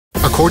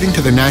According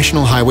to the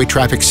National Highway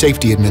Traffic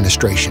Safety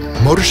Administration,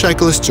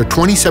 motorcyclists are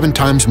 27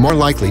 times more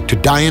likely to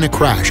die in a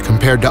crash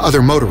compared to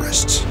other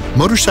motorists.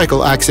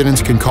 Motorcycle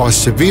accidents can cause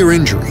severe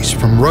injuries,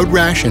 from road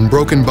rash and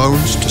broken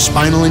bones to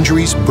spinal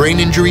injuries, brain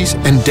injuries,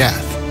 and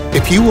death.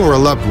 If you or a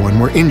loved one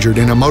were injured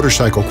in a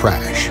motorcycle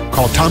crash,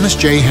 call Thomas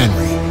J.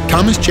 Henry.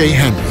 Thomas J.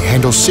 Henry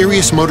handles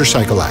serious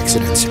motorcycle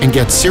accidents and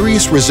gets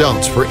serious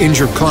results for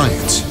injured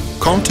clients.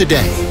 Call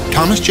today.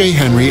 Thomas J.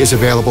 Henry is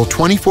available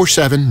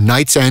 24/7,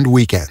 nights and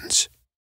weekends.